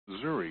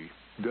Missouri,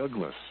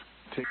 Douglas.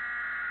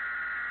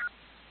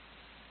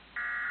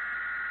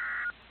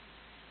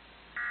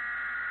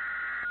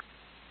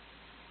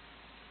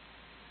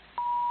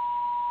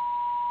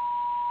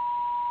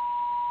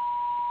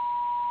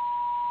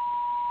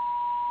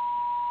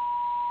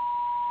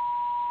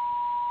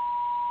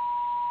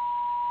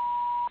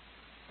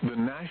 The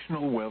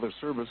National Weather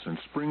Service in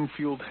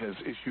Springfield has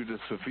issued a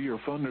severe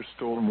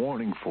thunderstorm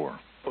warning for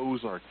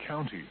Ozark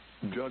County,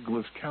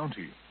 Douglas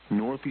County,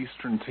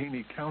 northeastern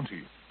Taney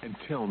County,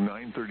 until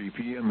 9:30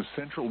 p.m.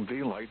 Central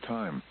Daylight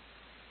Time.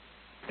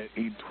 At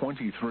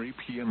 8:23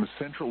 p.m.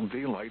 Central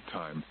Daylight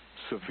Time,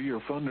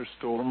 severe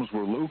thunderstorms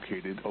were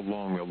located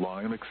along a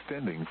line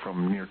extending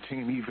from near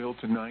Taneyville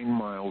to 9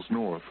 miles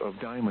north of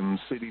Diamond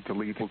City to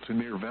Little to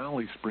near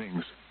Valley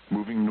Springs,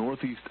 moving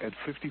northeast at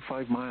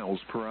 55 miles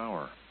per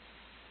hour.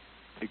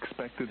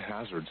 Expected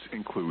hazards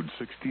include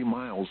 60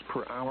 miles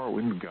per hour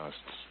wind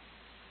gusts.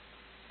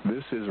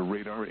 This is a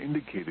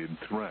radar-indicated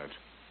threat.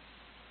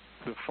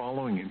 The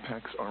following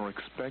impacts are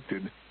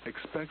expected.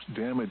 Expect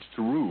damage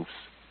to roofs,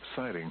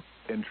 siding,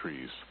 and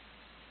trees.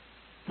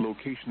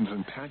 Locations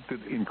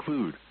impacted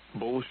include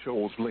Bull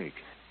Shoals Lake,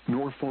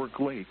 Norfolk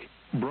Lake,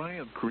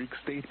 Bryant Creek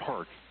State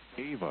Park,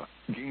 Ava,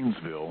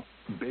 Gainesville,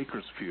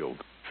 Bakersfield,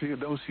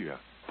 Theodosia,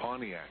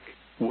 Pontiac,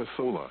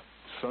 Wasilla,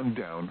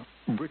 Sundown,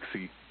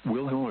 Brixie,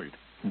 Wilhoit,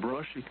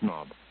 Brushy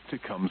Knob,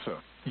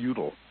 Tecumseh,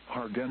 Udall,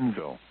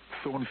 Hardenville,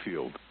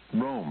 Thornfield,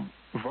 Rome,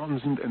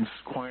 Vonsand and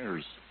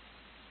Squires.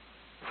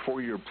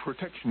 For your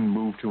protection,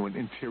 move to an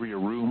interior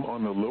room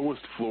on the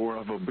lowest floor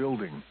of a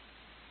building.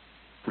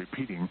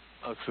 Repeating,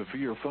 a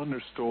severe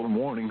thunderstorm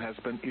warning has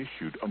been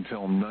issued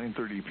until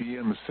 9:30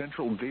 p.m.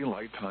 Central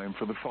Daylight Time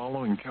for the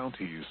following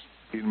counties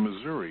in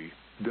Missouri: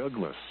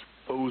 Douglas,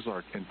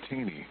 Ozark and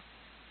Taney.